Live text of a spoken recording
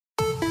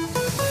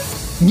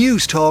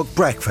News Talk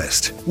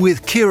Breakfast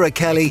with Ciara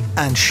Kelly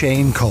and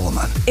Shane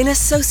Coleman. In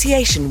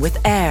association with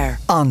AIR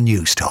On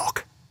News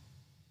Talk.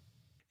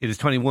 It is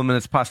 21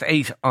 minutes past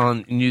 8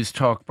 on News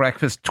Talk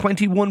Breakfast.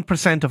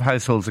 21% of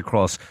households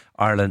across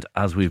Ireland,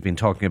 as we've been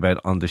talking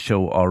about on the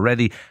show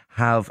already,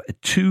 have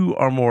 2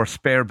 or more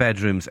spare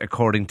bedrooms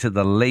according to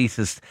the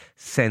latest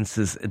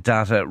census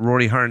data.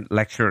 Rory Hearne,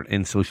 lecturer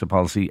in social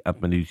policy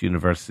at Maynooth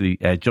University,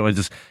 joins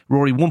us.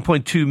 Rory,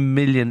 1.2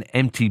 million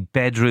empty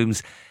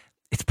bedrooms.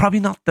 It's probably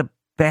not the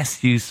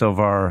best use of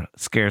our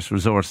scarce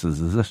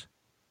resources, is it?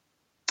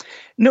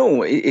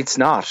 No, it's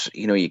not.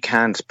 You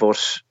can't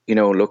but,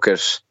 look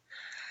at,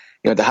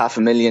 the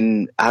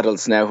 500,000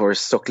 adults now who are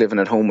stuck living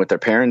at home with their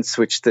parents,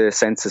 which the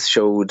census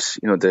showed,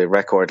 the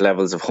record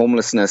levels of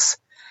homelessness.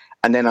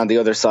 And then on the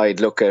other side,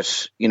 look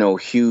at,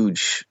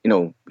 huge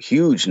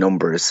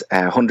numbers,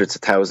 hundreds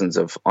of thousands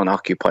of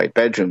unoccupied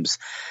bedrooms.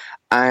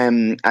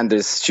 And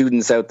there's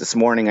students out this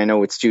morning, I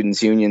know it's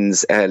students'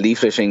 unions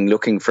leafleting,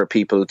 looking for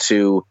people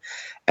to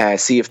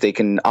see if they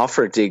can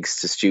offer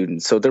digs to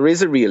students. So there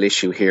is a real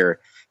issue here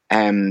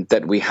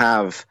that we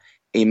have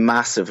a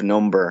massive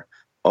number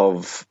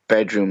of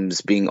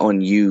bedrooms being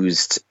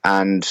unused,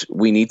 and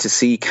we need to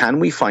see, can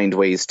we find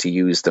ways to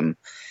use them?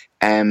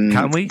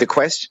 Can we? The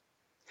question...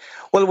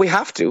 Well, we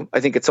have to. I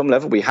think at some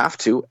level we have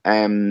to.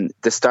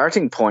 The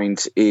starting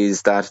point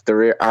is that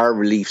there are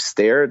reliefs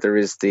there. There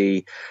is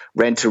the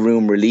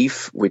rent-a-room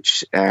relief,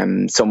 which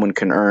someone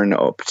can earn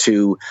up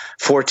to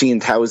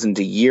 $14,000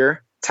 a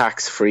year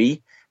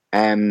tax-free,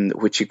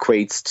 which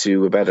equates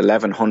to about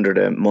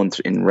 $1,100 a month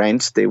in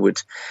rent. They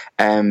would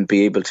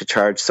be able to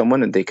charge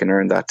someone and they can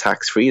earn that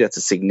tax-free. That's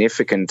a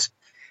significant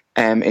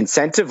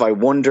incentive. I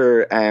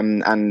wonder,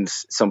 and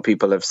some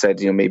people have said,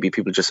 maybe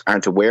people just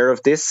aren't aware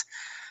of this.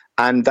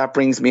 And that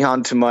brings me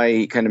on to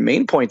my kind of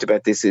main point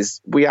about this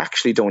is we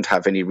actually don't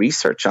have any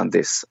research on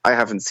this. I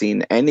haven't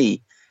seen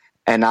any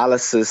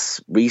analysis,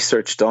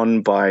 research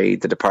done by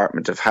the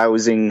Department of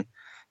Housing,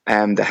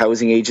 the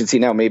housing agency.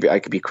 Now, maybe I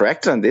could be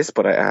corrected on this,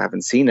 but I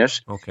haven't seen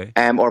it. Okay.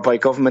 Or by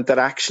government that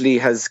actually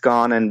has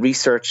gone and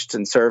researched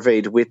and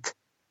surveyed with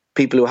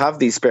people who have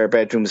these spare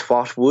bedrooms,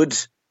 what would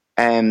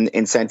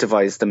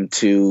incentivize them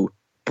to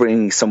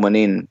bring someone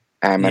in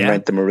and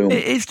rent them a room.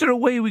 Is there a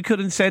way we could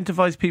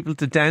incentivise people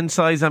to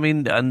downsize? I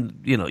mean, and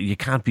you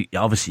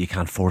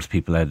can't force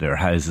people out of their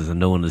houses,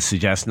 and no one is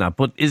suggesting that.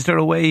 But is there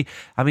a way?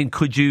 I mean,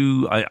 could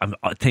you? I'm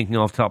thinking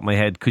off the top of my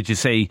head. Could you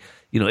say,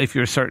 if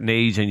you're a certain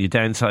age and you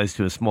downsize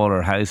to a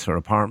smaller house or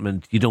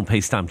apartment, you don't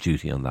pay stamp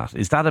duty on that?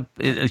 Is that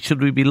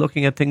should we be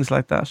looking at things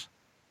like that?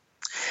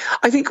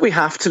 I think we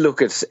have to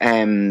look at,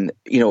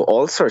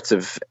 all sorts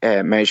of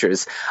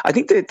measures. I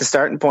think that the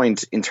starting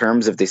point in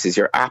terms of this is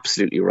you're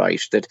absolutely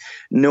right, that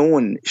no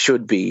one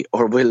should be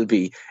or will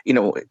be,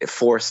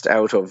 forced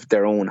out of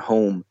their own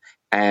home.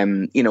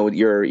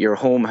 Your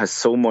home has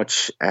so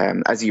much,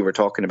 as you were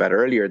talking about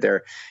earlier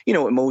there,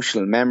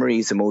 emotional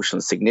memories,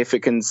 emotional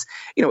significance.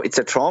 It's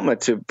a trauma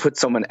to put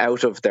someone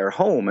out of their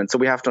home. And so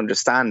we have to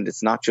understand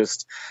it's not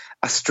just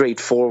a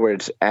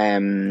straightforward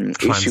issue.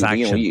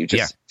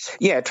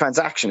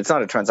 Transaction. It's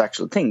not a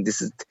transactional thing.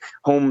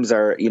 Homes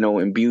are,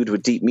 imbued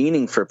with deep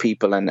meaning for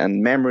people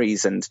and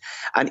memories. And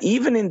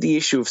even in the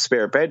issue of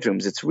spare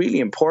bedrooms, it's really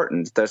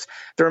important that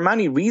there are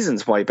many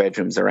reasons why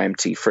bedrooms are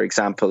empty. For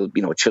example,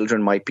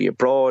 children might be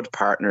abroad,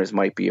 partners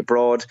might be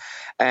abroad.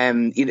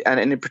 And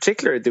in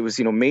particular, there was,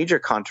 major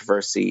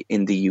controversy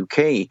in the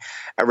UK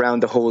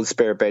around the whole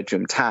spare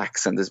bedroom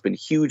tax. And there's been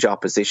huge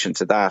opposition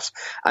to that.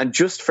 And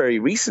just very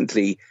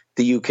recently,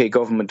 the UK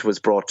government was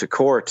brought to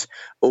court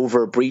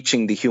over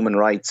breaching the human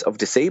rights of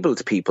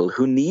disabled people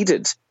who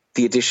needed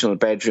the additional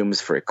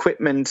bedrooms for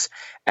equipment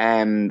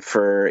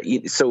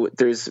so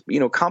there's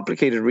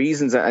complicated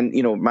reasons and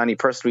many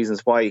personal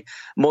reasons why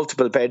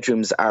multiple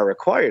bedrooms are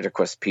required. Of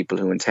course, people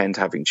who intend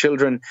having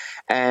children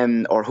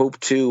or hope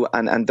to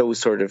and those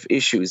sort of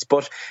issues.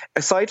 But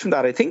aside from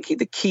that, I think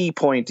the key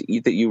point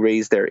that you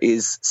raised there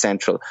is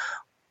central.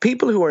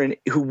 People who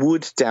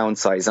would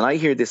downsize, and I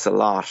hear this a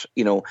lot,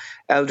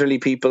 elderly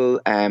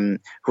people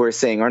who are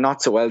saying, or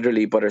not so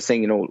elderly, but are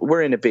saying,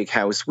 we're in a big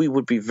house. We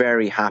would be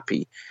very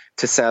happy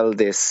to sell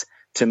this,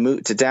 to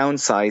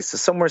downsize to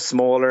somewhere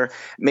smaller,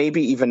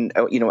 maybe even,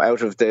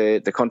 out of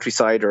the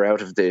countryside or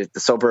out of the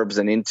suburbs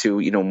and into,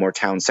 more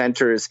town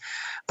centres.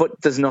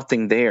 But there's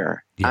nothing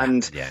there.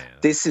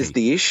 This is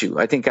the issue,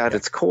 I think, at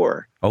its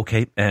core.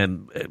 Okay.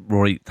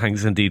 Rory,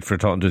 thanks indeed for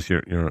talking to us.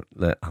 You're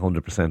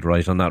 100%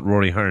 right on that.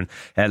 Rory Hearne,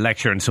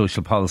 lecturer in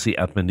social policy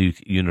at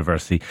Maynooth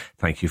University.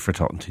 Thank you for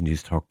talking to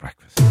News Talk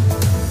Breakfast.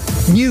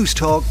 News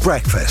Talk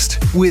Breakfast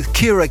with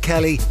Ciara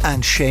Kelly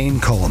and Shane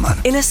Coleman.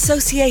 In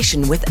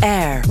association with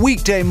AIR.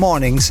 Weekday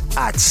mornings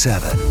at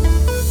 7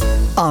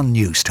 on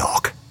News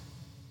Talk.